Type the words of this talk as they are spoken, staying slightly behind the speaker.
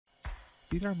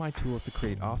These are my tools to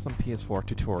create awesome PS4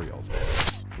 tutorials.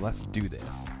 Let's do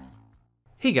this.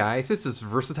 Hey guys, this is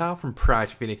Versatile from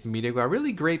Project Phoenix Media. We've got a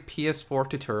really great PS4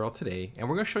 tutorial today, and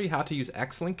we're going to show you how to use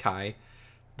XLink Kai,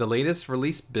 the latest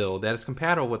release build that is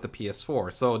compatible with the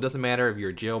PS4. So it doesn't matter if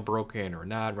you're jailbroken or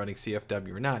not, running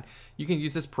CFW or not, you can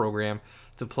use this program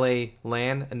to play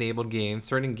LAN enabled games,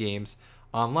 certain games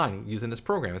online using this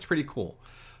program. It's pretty cool.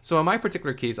 So in my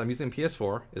particular case, I'm using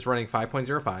PS4. It's running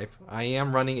 5.05. I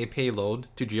am running a payload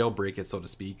to jailbreak it, so to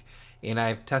speak. And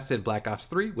I've tested Black Ops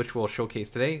 3, which we'll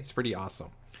showcase today. It's pretty awesome.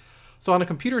 So on the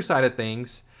computer side of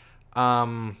things,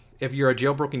 if you're a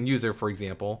jailbroken user, for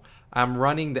example, I'm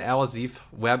running the LAN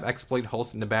web exploit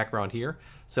host in the background here.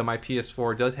 So my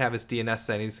PS4 does have its DNS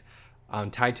settings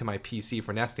tied to my PC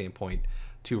from that standpoint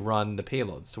to run the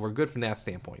payloads. So we're good from that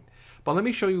standpoint. But let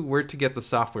me show you where to get the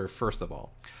software first of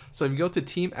all. So if you go to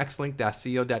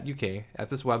teamxlink.co.uk, at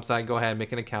this website, go ahead and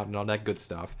make an account and all that good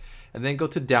stuff. And then go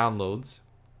to downloads.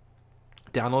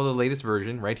 Download the latest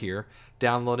version right here.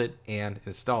 Download it and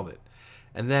install it.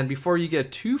 And then before you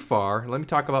get too far, let me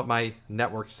talk about my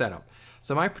network setup.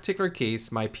 So in my particular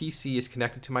case, my PC is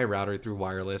connected to my router through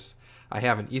wireless. I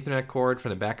have an Ethernet cord from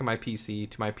the back of my PC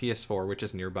to my PS4, which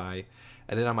is nearby.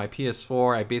 And then on my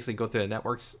PS4, I basically go to the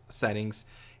network settings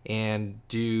and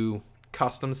do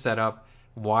custom setup,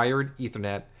 wired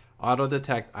Ethernet, auto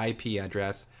detect IP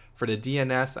address. For the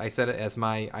DNS, I set it as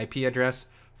my IP address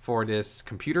for this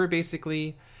computer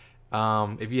basically.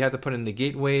 If you have to put in the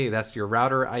gateway, that's your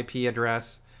router IP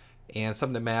address. And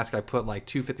something to mask, I put like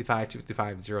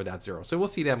 255.255.0.0. So we'll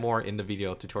see that more in the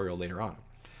video tutorial later on.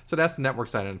 So that's the network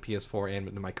side on the PS4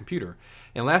 and my computer.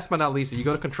 And last but not least, if you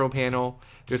go to control panel,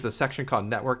 there's a section called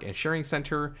Network and Sharing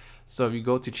Center. So if you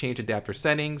go to change adapter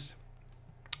settings,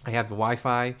 I have the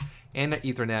Wi-Fi and the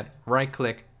Ethernet. Right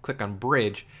click, click on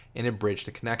bridge, and then bridge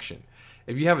the connection.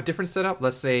 If you have a different setup,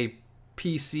 let's say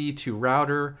PC to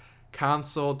router,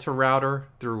 console to router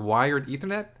through wired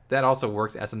Ethernet, that also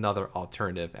works as another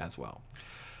alternative as well.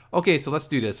 Okay, so let's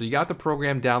do this. So you got the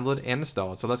program downloaded and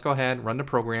installed. So let's go ahead and run the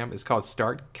program. It's called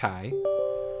Start Kai.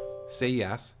 Say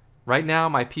yes. Right now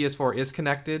my PS4 is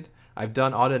connected. I've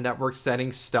done all the network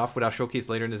settings stuff, which I'll showcase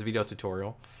later in this video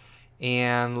tutorial.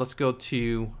 And let's go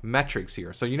to metrics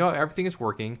here. So you know everything is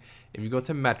working. If you go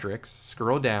to metrics,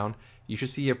 scroll down, you should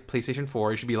see a PlayStation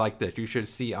 4. It should be like this. You should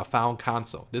see a found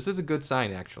console. This is a good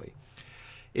sign actually.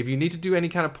 If you need to do any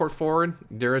kind of port forward,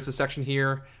 there is a section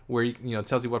here where it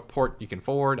tells you what port you can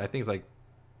forward. I think it's like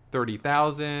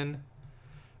 30,000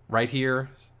 right here.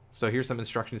 So here's some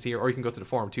instructions here, or you can go to the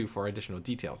forum too for additional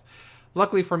details.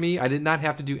 Luckily for me, I did not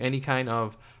have to do any kind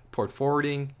of port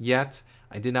forwarding yet.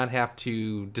 I did not have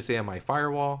to disable my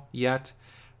firewall yet,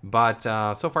 but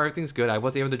so far everything's good. I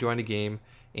was able to join the game,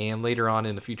 and later on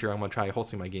in the future, I'm gonna try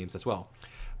hosting my games as well.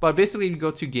 But basically, you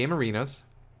go to Game Arenas.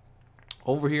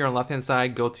 Over here on the left-hand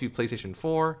side, go to PlayStation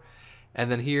 4.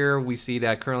 And then here we see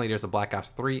that currently there's a Black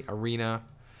Ops 3 arena.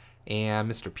 And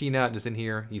Mr. Peanut is in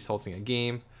here. He's hosting a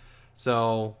game.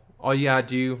 So all you gotta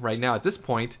do right now at this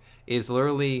point is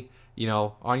literally,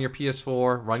 on your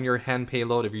PS4, run your hen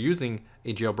payload if you're using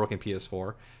a jailbroken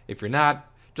PS4. If you're not,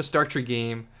 just start your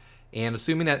game. And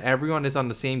assuming that everyone is on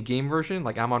the same game version,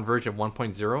 like I'm on version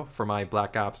 1.0 for my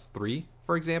Black Ops 3,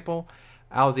 for example,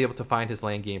 I was able to find his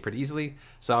LAN game pretty easily,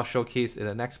 so I'll showcase in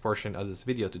the next portion of this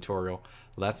video tutorial.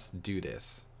 Let's do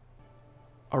this.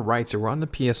 Alright, so we're on the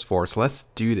PS4, so let's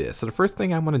do this. So the first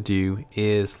thing I'm going to do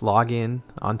is log in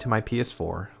onto my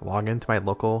PS4, log into my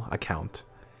local account.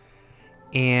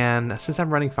 And since I'm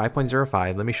running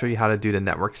 5.05, let me show you how to do the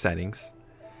network settings.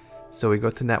 So we go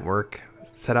to network,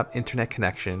 set up internet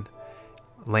connection,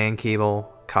 LAN cable,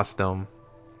 custom,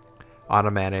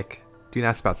 automatic, do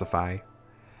not specify.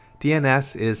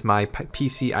 DNS is my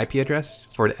PC IP address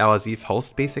for the LAN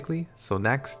host basically. So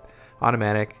next,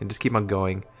 automatic, and just keep on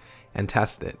going and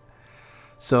test it.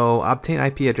 So obtain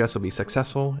IP address will be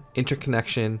successful.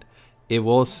 Interconnection, it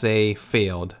will say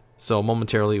failed. So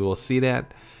momentarily we'll see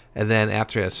that. And then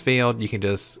after it has failed, you can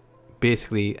just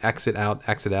basically exit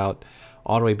out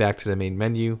all the way back to the main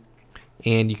menu.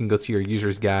 And you can go to your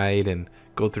user's guide and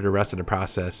go through the rest of the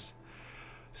process.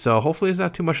 So hopefully it's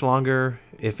not too much longer.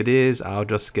 If it is, I'll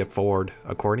just skip forward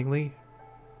accordingly.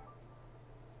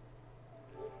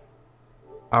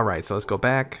 Alright, so let's go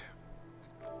back.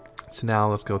 So now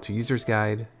let's go to user's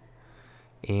guide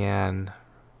and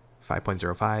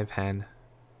 5.05 hen.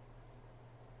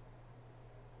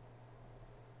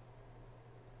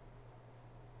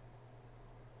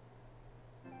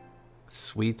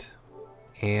 Sweet.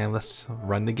 And let's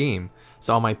run the game.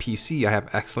 So on my PC, I have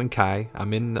XLink Kai.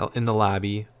 I'm in the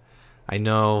lobby. I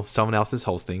know someone else is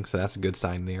hosting, so that's a good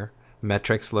sign there.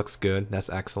 Metrics looks good.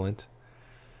 That's excellent.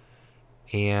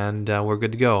 and we're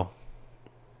good to go.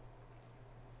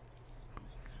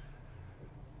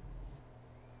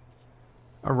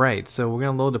 Alright, so we're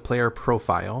going to load the player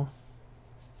profile.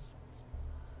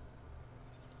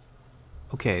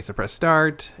 Okay, so press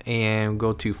start and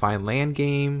go to find LAN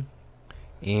game.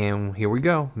 And here we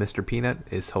go. Mr. Peanut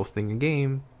is hosting a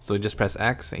game. So just press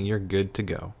X and you're good to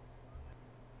go.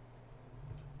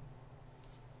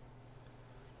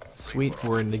 Sweet,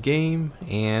 we're in the game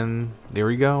and there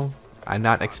we go. I'm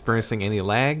not experiencing any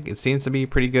lag. It seems to be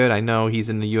pretty good. I know he's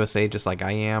in the USA just like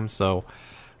I am, so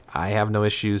I have no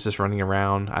issues just running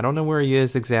around. I don't know where he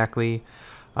is exactly.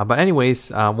 But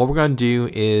anyways, what we're going to do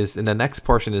is in the next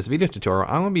portion of this video tutorial,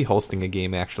 I'm going to be hosting a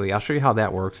game actually. I'll show you how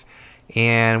that works.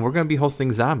 And we're going to be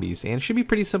hosting zombies. And it should be a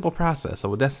pretty simple process. So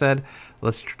with that said,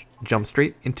 let's jump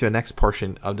straight into the next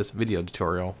portion of this video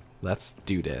tutorial. Let's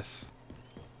do this.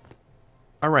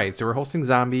 Alright, so we're hosting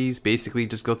zombies. Basically,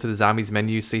 just go to the zombies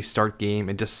menu, say start game,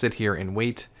 and just sit here and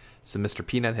wait. So Mr.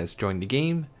 Peanut has joined the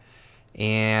game.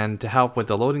 And to help with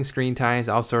the loading screen times,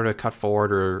 I'll sort of cut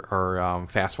forward or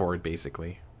fast forward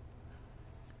basically.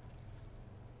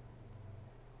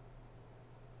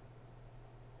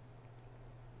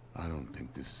 I don't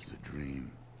think this is a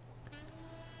dream.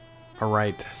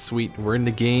 Alright, sweet. We're in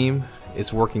the game.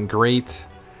 It's working great.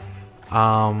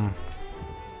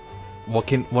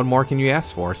 What more can you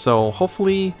ask for? So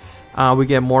hopefully we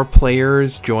get more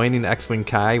players joining XLink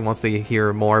Kai once they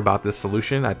hear more about this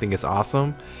solution. I think it's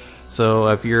awesome. So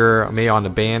if you're maybe on the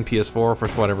banned PS4 for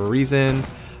whatever reason,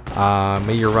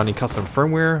 maybe you're running custom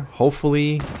firmware,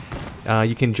 hopefully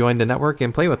you can join the network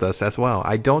and play with us as well.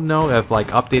 I don't know if like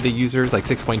updated users like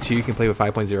 6.2 can play with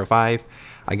 5.05.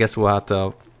 I guess we'll have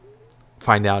to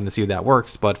find out and see if that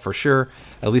works, but for sure,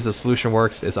 at least the solution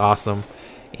works. It's awesome.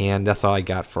 And that's all I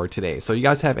got for today. So you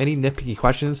guys have any nitpicky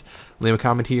questions, leave a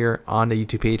comment here on the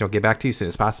YouTube page. I'll get back to you as soon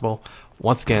as possible.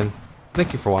 Once again,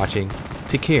 thank you for watching.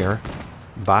 Take care.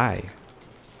 Bye.